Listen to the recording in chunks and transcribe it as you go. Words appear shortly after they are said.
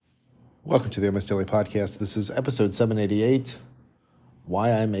Welcome to the Almost Daily Podcast. This is episode 788,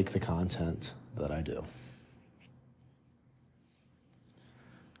 Why I Make the Content That I Do.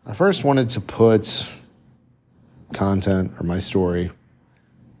 I first wanted to put content or my story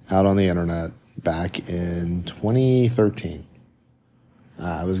out on the internet back in 2013.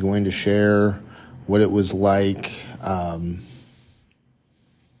 I was going to share what it was like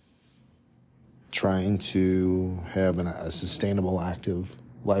trying to have a sustainable, active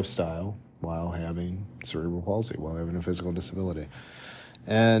lifestyle while having cerebral palsy, while having a physical disability.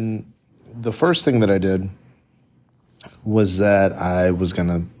 And the first thing that I did was that I was going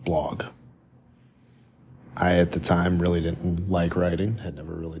to blog. I, at the time, really didn't like writing, had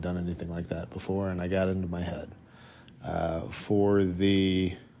never really done anything like that before, and I got into my head. For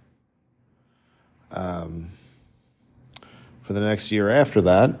the next year after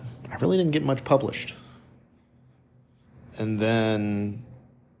that, I really didn't get much published. And then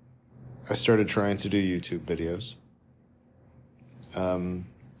I started trying to do YouTube videos.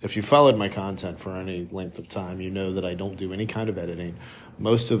 If you followed my content for any length of time, you know that I don't do any kind of editing.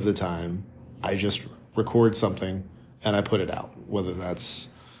 Most of the time, I just record something and I put it out, whether that's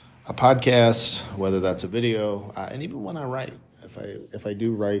a podcast, whether that's a video, and even when I write. If I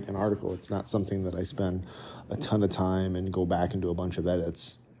do write an article, it's not something that I spend a ton of time and go back and do a bunch of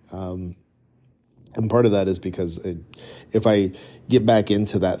edits. And part of that is because if I get back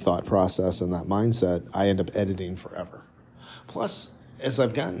into that thought process and that mindset, I end up editing forever. Plus, as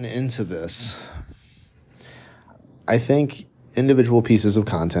I've gotten into this, I think individual pieces of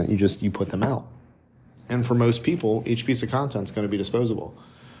content, you put them out. And for most people, each piece of content is going to be disposable.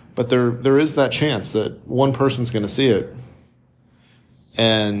 But there is that chance that one person's going to see it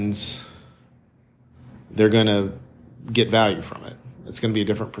and they're going to get value from it. It's going to be a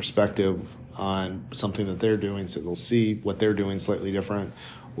different perspective on something that they're doing, so they'll see what they're doing slightly different,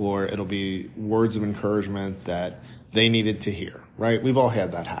 or it'll be words of encouragement that they needed to hear, right? We've all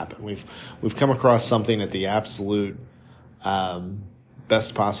had that happen. We've come across something at the absolute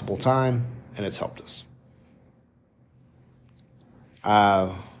best possible time, and it's helped us.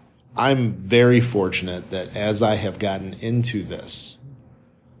 I'm very fortunate that as I have gotten into this,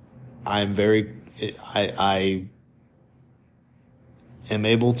 I am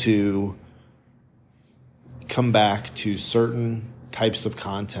able to come back to certain types of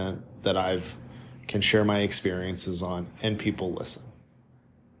content that can share my experiences on, and people listen.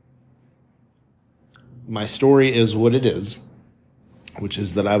 My story is what it is, which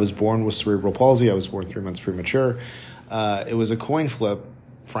is that I was born with cerebral palsy. I was born 3 months premature. It was a coin flip,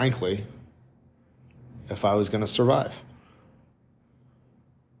 frankly, if I was going to survive.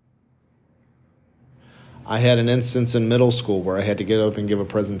 I had an instance in middle school where I had to get up and give a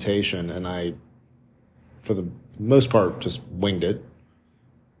presentation, and I, for the most part, just winged it.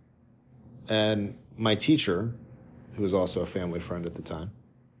 And my teacher, who was also a family friend at the time,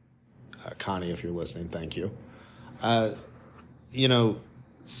 Connie, if you're listening, thank you,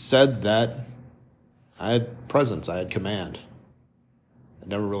 said that I had presence, I had command. I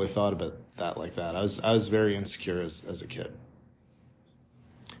never really thought about that like that. I was very insecure as a kid.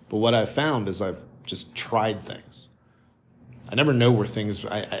 But what I've found is I've just tried things. I never know where things,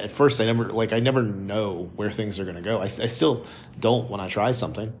 at first I never know where things are going to go. I still don't when I try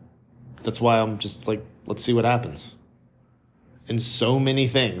something. That's why I'm just like, let's see what happens. In so many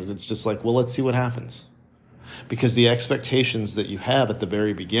things, it's just like, well, let's see what happens. Because the expectations that you have at the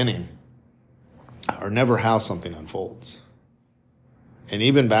very beginning are never how something unfolds. And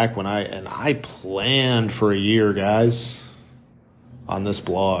even back when I planned for a year, guys, on this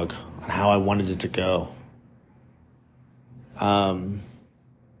blog, on how I wanted it to go. And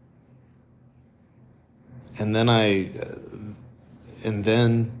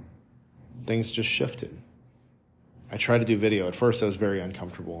then things just shifted. I tried to do video. At first, I was very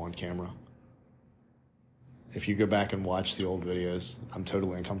uncomfortable on camera. If you go back and watch the old videos, I'm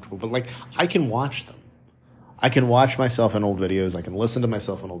totally uncomfortable. But I can watch them. I can watch myself in old videos. I can listen to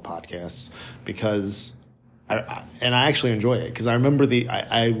myself in old podcasts because I actually enjoy it, because I remember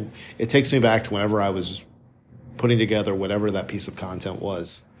it takes me back to whenever I was putting together whatever that piece of content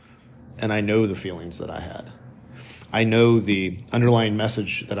was, and I know the feelings that I had. I know the underlying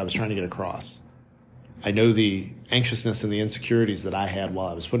message that I was trying to get across. I know the anxiousness and the insecurities that I had while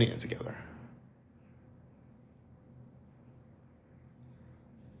I was putting it together.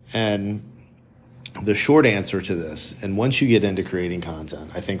 And the short answer to this, and once you get into creating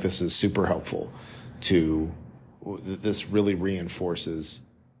content, I think this is super helpful this really reinforces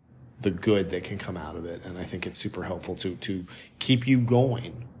the good that can come out of it. And I think it's super helpful to keep you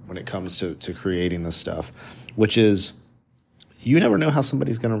going when it comes to creating this stuff, which is you never know how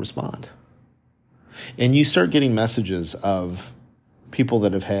somebody's going to respond. And you start getting messages of people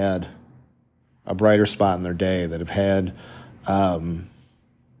that have had a brighter spot in their day, that have had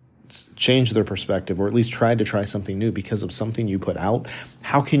changed their perspective, or at least tried to try something new because of something you put out.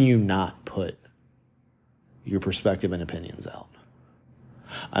 How can you not put your perspective and opinions out?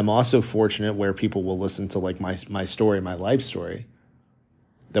 I'm also fortunate where people will listen to like my story, my life story,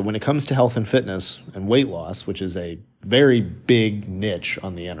 that when it comes to health and fitness and weight loss, which is a very big niche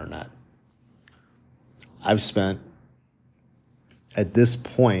on the internet, I've spent, at this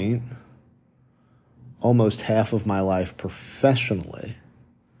point, almost half of my life professionally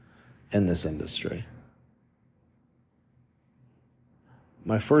in this industry.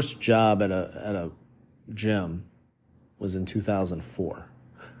 My first job at a gym was in 2004.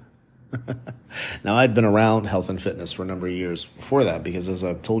 Now, I'd been around health and fitness for a number of years before that because, as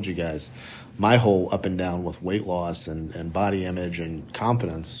I've told you guys, my whole up and down with weight loss and body image and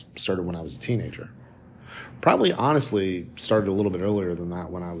confidence started when I was a teenager. Probably, honestly, started a little bit earlier than that,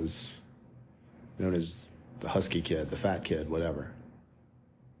 when I was known as the husky kid, the fat kid, whatever.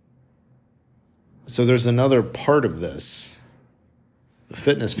 So there's another part of this, the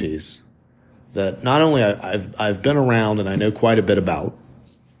fitness piece, that not only I've been around and I know quite a bit about.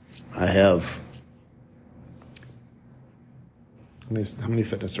 I have how many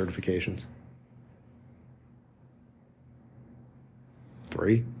fitness certifications?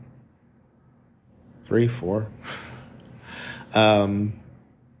 3, 4. I've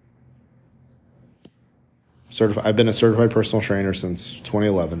been a certified personal trainer since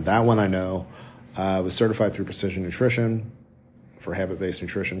 2011. That one I know. I was certified through Precision Nutrition for habit-based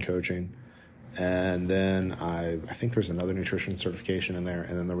nutrition coaching. And then I think there's another nutrition certification in there.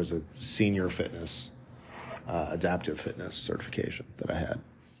 And then there was a senior fitness, adaptive fitness certification that I had.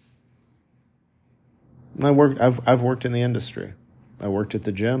 And I've worked in the industry. I worked at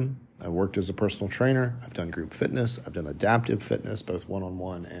the gym. I worked as a personal trainer. I've done group fitness. I've done adaptive fitness, both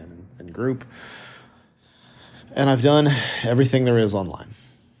one-on-one and in group. And I've done everything there is online.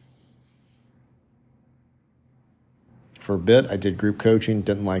 For a bit, I did group coaching,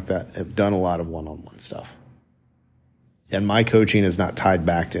 didn't like that. I've done a lot of one-on-one stuff. And my coaching is not tied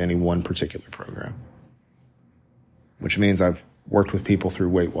back to any one particular program, which means I've worked with people through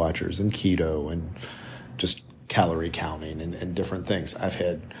Weight Watchers and keto and just calorie counting and different things. I've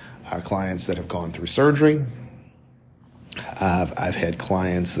had clients that have gone through surgery. I've had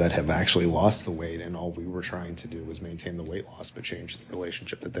clients that have actually lost the weight, and all we were trying to do was maintain the weight loss but change the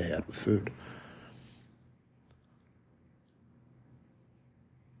relationship that they had with food.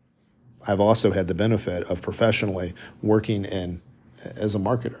 I've also had the benefit of professionally working as a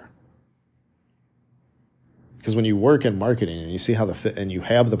marketer. Because when you work in marketing and you see how and you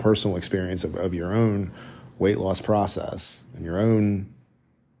have the personal experience of your own weight loss process and your own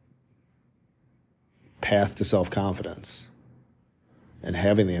path to self-confidence and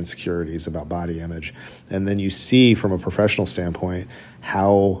having the insecurities about body image, and then you see from a professional standpoint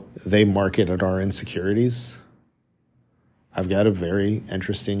how they marketed our insecurities, I've got a very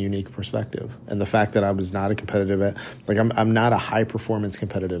interesting, unique perspective. And the fact that I was not a competitive, I'm not a high performance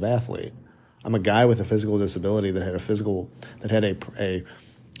competitive athlete. I'm a guy with a physical disability that had a physical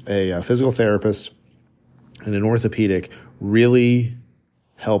therapist and an orthopedic really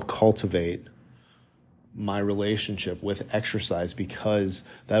help cultivate my relationship with exercise, because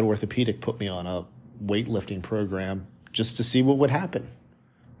that orthopedic put me on a weightlifting program just to see what would happen.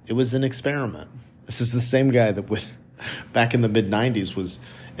 It was an experiment. This is the same guy that back in the mid-90s was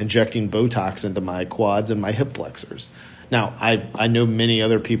injecting Botox into my quads and my hip flexors. Now, I know many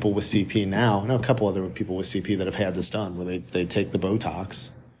other people with CP now. I know a couple other people with CP that have had this done, where they take the Botox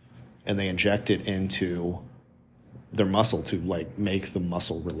and they inject it into their muscle to make the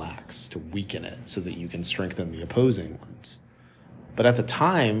muscle relax, to weaken it so that you can strengthen the opposing ones. But at the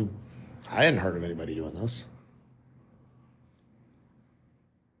time, I hadn't heard of anybody doing this.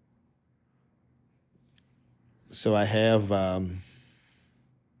 So I have, I've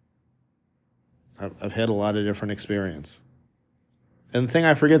had a lot of different experience. And the thing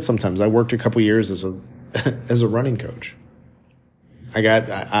I forget sometimes, I worked a couple years as a running coach.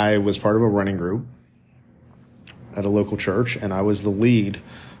 I was part of a running group at a local church, and I was the lead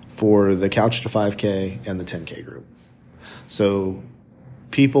for the Couch to 5K and the 10K group. So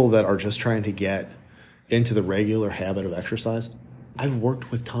people that are just trying to get into the regular habit of exercise, I've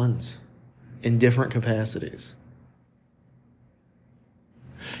worked with tons in different capacities.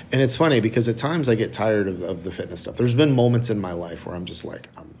 And it's funny because at times I get tired of the fitness stuff. There's been moments in my life where I'm just like,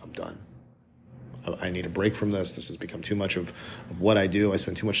 I'm done. I need a break from this. This has become too much of what I do. I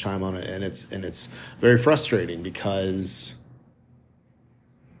spend too much time on it, and it's very frustrating because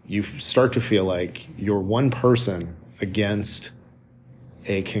you start to feel like you're one person against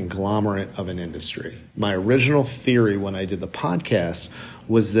a conglomerate of an industry. My original theory when I did the podcast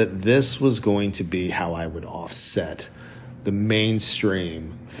was that this was going to be how I would offset the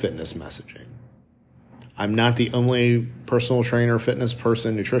mainstream fitness messaging. I'm not the only personal trainer, fitness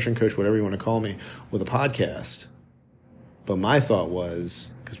person, nutrition coach, whatever you want to call me, with a podcast. But my thought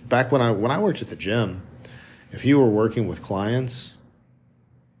was, because back when I worked at the gym, if you were working with clients,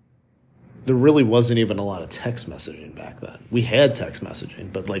 there really wasn't even a lot of text messaging back then. We had text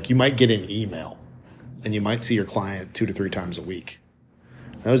messaging, but like you might get an email and you might see your client 2 to 3 times a week.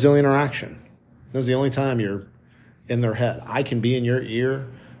 That was the only interaction. That was the only time you're in their head. I can be in your ear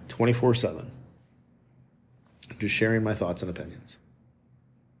 24/7, just sharing my thoughts and opinions.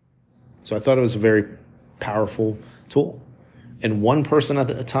 So I thought it was a very powerful tool. And one person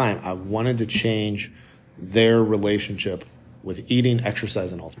at a time, I wanted to change their relationship with eating,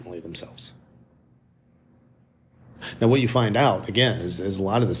 exercise, and ultimately themselves. Now, what you find out, again, is a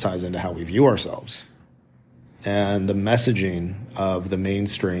lot of this ties into how we view ourselves. And the messaging of the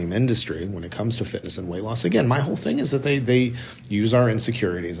mainstream industry when it comes to fitness and weight loss, again, my whole thing is that they use our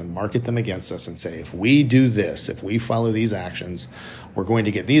insecurities and market them against us and say, if we do this, if we follow these actions, we're going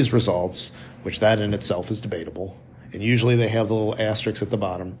to get these results, which that in itself is debatable. And usually they have the little asterisks at the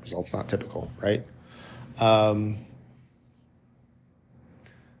bottom, results not typical, right?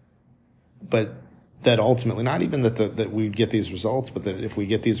 But that ultimately, not even that we get these results, but that if we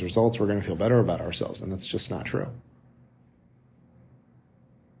get these results, we're going to feel better about ourselves. And that's just not true.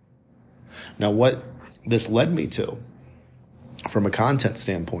 Now, what this led me to, from a content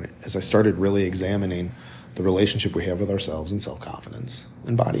standpoint, as I started really examining the relationship we have with ourselves and self-confidence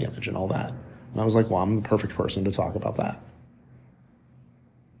and body image and all that. And I was like, well, I'm the perfect person to talk about that.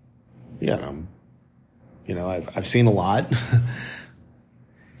 Yeah, I've seen a lot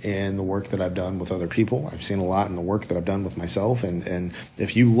in the work that I've done with other people. I've seen a lot in the work that I've done with myself. And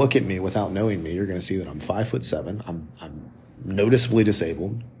if you look at me without knowing me, you're going to see that I'm 5'7". I'm noticeably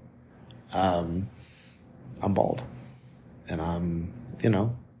disabled. I'm bald. And I'm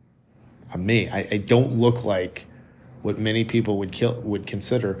me. I don't look like what many people would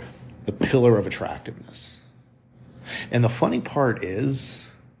consider the pillar of attractiveness. And the funny part is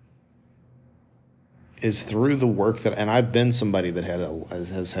through the work that, and I've been somebody that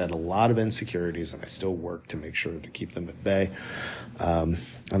has had a lot of insecurities, and I still work to make sure to keep them at bay. And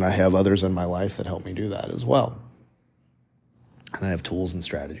I have others in my life that help me do that as well. And I have tools and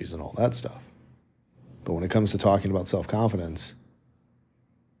strategies and all that stuff. But when it comes to talking about self-confidence,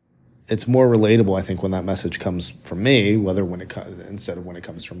 it's more relatable, I think, when that message comes from me, instead of when it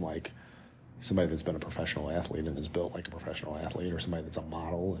comes from like somebody that's been a professional athlete and is built like a professional athlete, or somebody that's a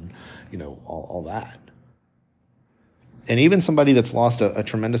model and, all that. And even somebody that's lost a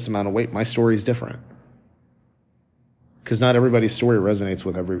tremendous amount of weight, my story is different. Because not everybody's story resonates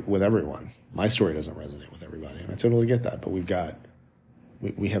with everyone. My story doesn't resonate with everybody, and I totally get that. But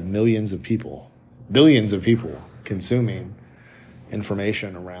we have millions of people, billions of people consuming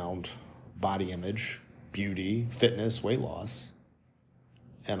information around body image, beauty, fitness, weight loss.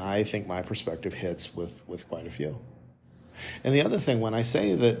 And I think my perspective hits with quite a few. And the other thing, when I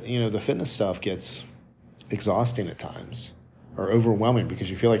say that, the fitness stuff gets exhausting at times or overwhelming because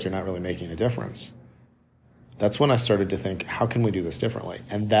you feel like you're not really making a difference, that's when I started to think, how can we do this differently?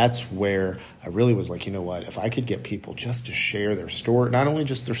 And that's where I really was like, you know what, if I could get people just to share their story, not only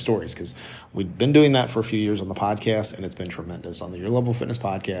just their stories, because we've been doing that for a few years on the podcast, and it's been tremendous. On the Your Level Fitness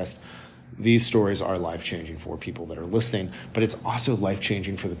podcast, these stories are life-changing for people that are listening, but it's also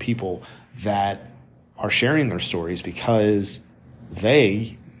life-changing for the people that are sharing their stories, because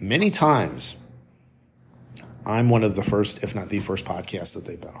many times, I'm one of the first, if not the first podcast that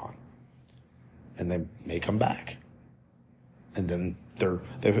they've been on. And they may come back. And then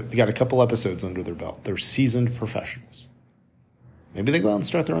they've got a couple episodes under their belt. They're seasoned professionals. Maybe they go out and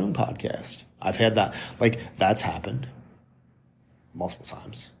start their own podcast. I've had that. That's happened multiple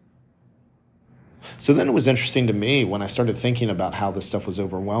times. So then it was interesting to me when I started thinking about how this stuff was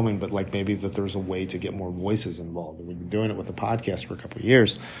overwhelming, but maybe that there was a way to get more voices involved. And we've been doing it with the podcast for a couple of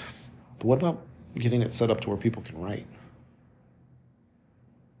years. But what about getting it set up to where people can write?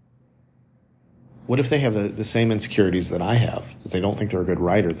 What if they have the same insecurities that I have, that they don't think they're a good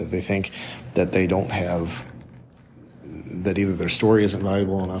writer, that they think that they don't have, that either their story isn't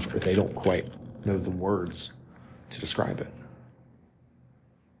valuable enough or they don't quite know the words to describe it?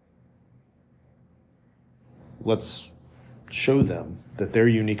 Let's show them that their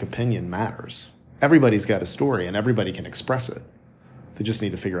unique opinion matters. Everybody's got a story and everybody can express it. They just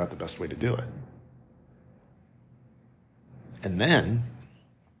need to figure out the best way to do it. And then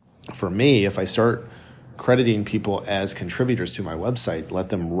For me, if I start crediting people as contributors to my website, let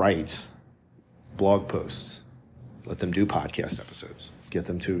them write blog posts, let them do podcast episodes, get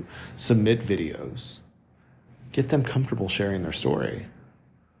them to submit videos, get them comfortable sharing their story,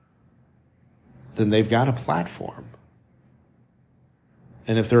 then they've got a platform.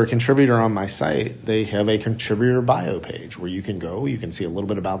 And if they're a contributor on my site, they have a contributor bio page where you can go, you can see a little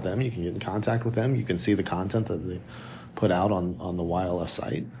bit about them, you can get in contact with them, you can see the content that they put out on the YLF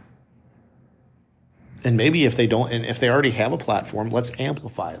site. And maybe if they don't, and if they already have a platform, let's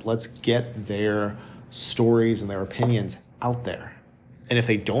amplify it. Let's get their stories and their opinions out there. And if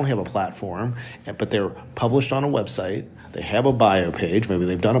they don't have a platform, but they're published on a website, they have a bio page, maybe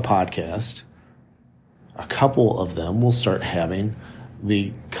they've done a podcast, a couple of them will start having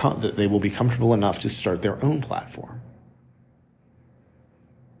they will be comfortable enough to start their own platform.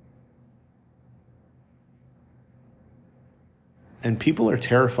 And people are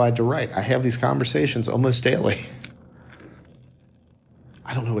terrified to write. I have these conversations almost daily.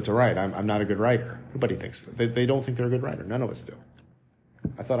 I don't know what to write. I'm not a good writer. Nobody thinks that. They don't think they're a good writer. None of us do.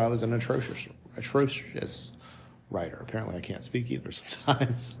 I thought I was an atrocious writer. Apparently I can't speak either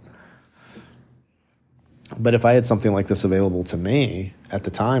sometimes. But if I had something like this available to me at the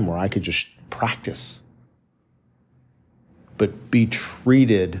time where I could just practice, but be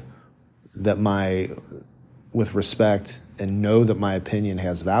treated with respect and know that my opinion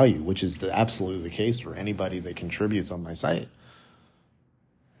has value, which is absolutely the case for anybody that contributes on my site.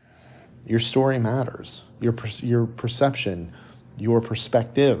 Your story matters. Your perception, your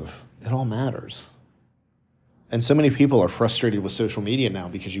perspective, it all matters. And so many people are frustrated with social media now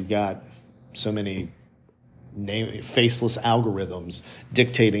because you've got so many faceless algorithms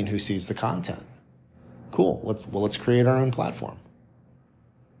dictating who sees the content. Cool. Let's create our own platform.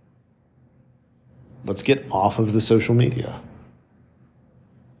 Let's get off of the social media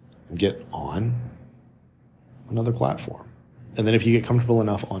and get on another platform. And then if you get comfortable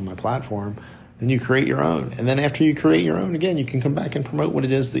enough on my platform, then you create your own. And then after you create your own, again, you can come back and promote what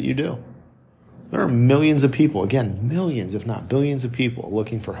it is that you do. There are millions of people, again, millions, if not billions of people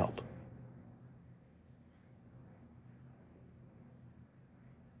looking for help.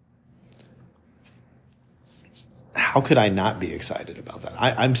 How could I not be excited about that?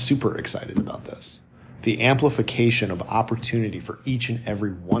 I'm super excited about this. The amplification of opportunity for each and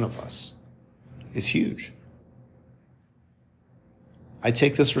every one of us is huge. I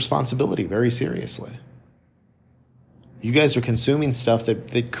take this responsibility very seriously. You guys are consuming stuff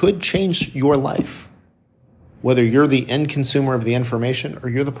that could change your life. Whether you're the end consumer of the information or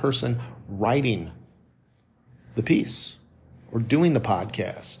you're the person writing the piece or doing the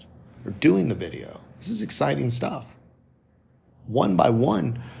podcast or doing the video. This is exciting stuff. One by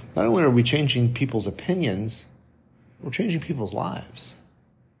one, not only are we changing people's opinions, we're changing people's lives.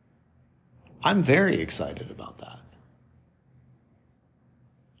 I'm very excited about that.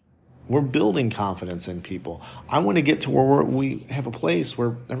 We're building confidence in people. I want to get to where we have a place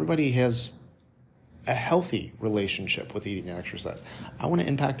where everybody has a healthy relationship with eating and exercise. I want to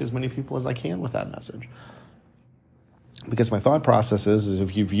impact as many people as I can with that message. Because my thought process is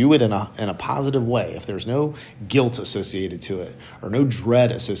if you view it in a positive way, if there's no guilt associated to it or no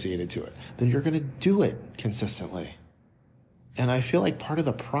dread associated to it, then you're going to do it consistently. And I feel like part of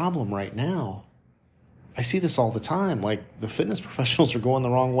the problem right now, I see this all the time, like the fitness professionals are going the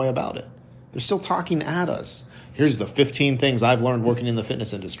wrong way about it. They're still talking at us. Here's the 15 things I've learned working in the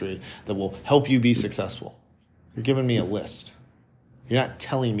fitness industry that will help you be successful. You're giving me a list. You're not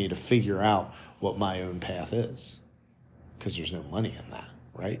telling me to figure out what my own path is. Because there's no money in that,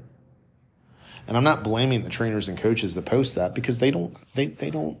 right? And I'm not blaming the trainers and coaches that post that because they don't,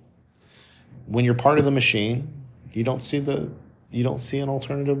 when you're part of the machine, you don't see an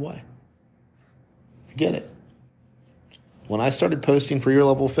alternative way. I get it. When I started posting for Your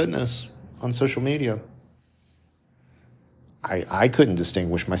Level Fitness on social media, I couldn't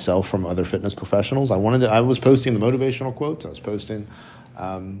distinguish myself from other fitness professionals. I was posting the motivational quotes. I was posting,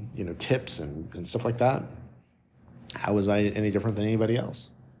 tips and stuff like that. How was I any different than anybody else,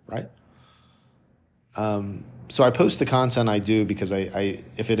 right? So I post the content I do because I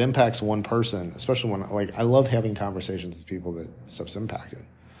if it impacts one person, especially when I love having conversations with people that stuff's impacted.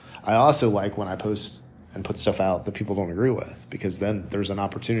 I also like when I post and put stuff out that people don't agree with because then there's an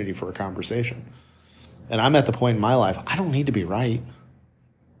opportunity for a conversation. And I'm at the point in my life, I don't need to be right.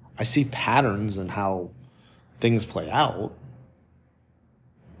 I see patterns in how things play out.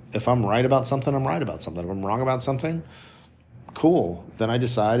 If I'm right about something, I'm right about something. If I'm wrong about something, cool. Then I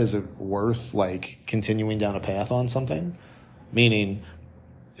decide, is it worth continuing down a path on something? Meaning,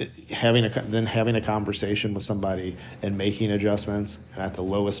 having a conversation with somebody and making adjustments, and at the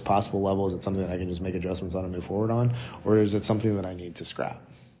lowest possible level, is it something that I can just make adjustments on and move forward on, or is it something that I need to scrap?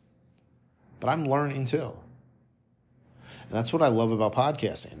 But I'm learning too. And that's what I love about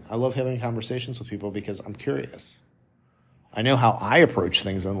podcasting. I love having conversations with people because I'm curious. I know how I approach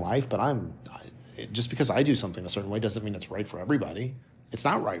things in life, but just because I do something a certain way doesn't mean it's right for everybody. It's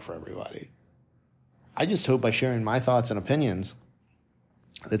not right for everybody. I just hope by sharing my thoughts and opinions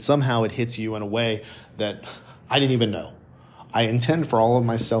that somehow it hits you in a way that I didn't even know. I intend for all of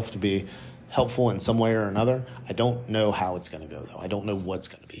my stuff to be helpful in some way or another. I don't know how it's going to go, though. I don't know what's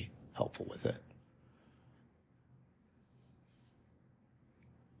going to be helpful with it.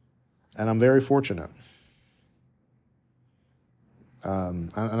 And I'm very fortunate.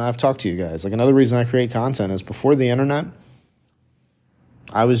 And I've talked to you guys. Like, another reason I create content is before the internet,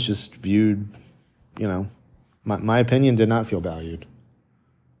 I was just viewed, my opinion did not feel valued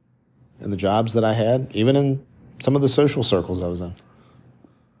in the jobs that I had, even in some of the social circles I was in.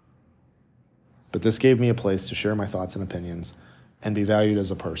 But this gave me a place to share my thoughts and opinions and be valued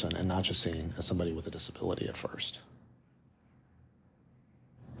as a person and not just seen as somebody with a disability at first.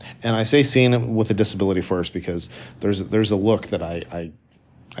 And I say seen with a disability first because there's a look that I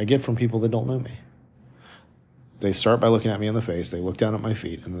get from people that don't know me. They start by looking at me in the face, they look down at my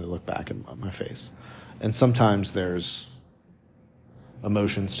feet, and then they look back at my face. And sometimes there's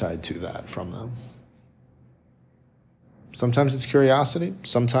emotions tied to that from them. Sometimes it's curiosity,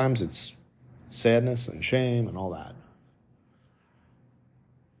 sometimes it's sadness and shame and all that.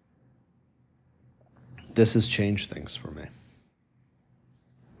 This has changed things for me.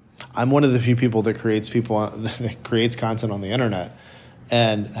 I'm one of the few people that creates content on the internet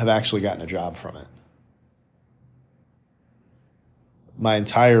and have actually gotten a job from it. My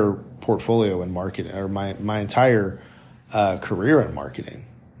entire portfolio in marketing, or my entire career in marketing,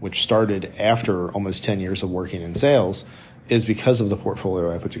 which started after almost 10 years of working in sales, is because of the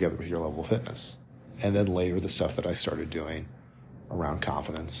portfolio I put together with Your Level of Fitness. And then later the stuff that I started doing around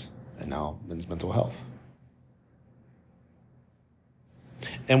confidence and now men's mental health.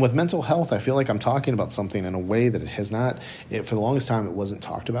 And with mental health, I feel like I'm talking about something in a way that it has not, for the longest time, it wasn't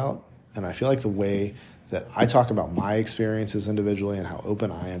talked about. And I feel like the way that I talk about my experiences individually and how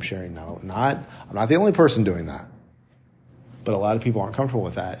open I am sharing, I'm not the only person doing that. But a lot of people aren't comfortable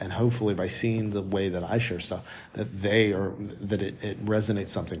with that. And hopefully by seeing the way that I share stuff, that it resonates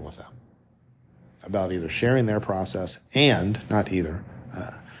something with them about either sharing their process and,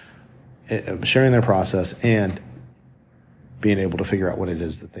 sharing their process and being able to figure out what it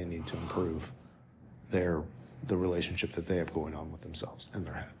is that they need to improve the relationship that they have going on with themselves in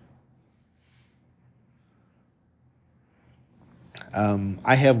their head.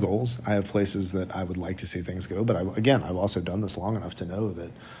 I have goals. I have places that I would like to see things go. But I've also done this long enough to know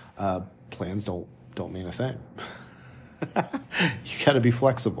that plans don't mean a thing. You got to be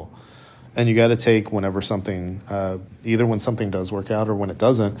flexible. And you got to take whenever something, either when something does work out or when it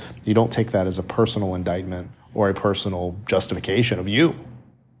doesn't, you don't take that as a personal indictment or a personal justification of you,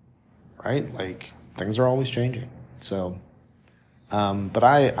 right? Like, things are always changing. So, but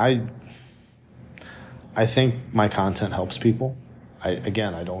I think my content helps people. I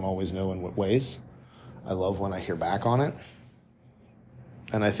don't always know in what ways. I love when I hear back on it.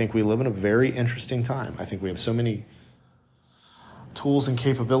 And I think we live in a very interesting time. I think we have so many tools and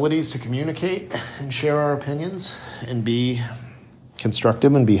capabilities to communicate and share our opinions and be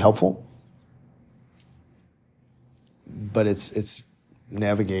constructive and be helpful. But it's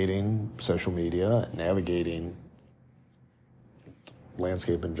navigating social media, navigating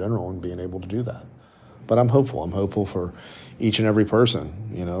landscape in general, and being able to do that. But I'm hopeful. I'm hopeful for each and every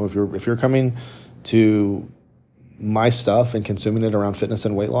person. If you're coming to my stuff and consuming it around fitness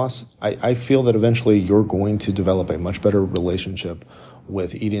and weight loss, I feel that eventually you're going to develop a much better relationship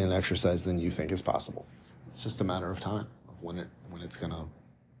with eating and exercise than you think is possible. It's just a matter of time of when it's gonna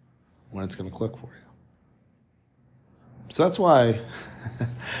click for you. So that's why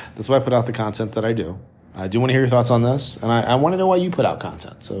I put out the content that I do. I do want to hear your thoughts on this, and I want to know why you put out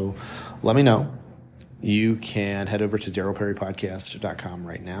content. So let me know. You can head over to darylperrypodcast.com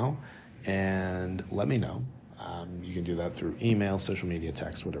right now and let me know. You can do that through email, social media,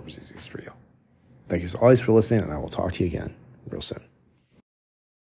 text, whatever's easiest for you. Thank you as always for listening, and I will talk to you again real soon.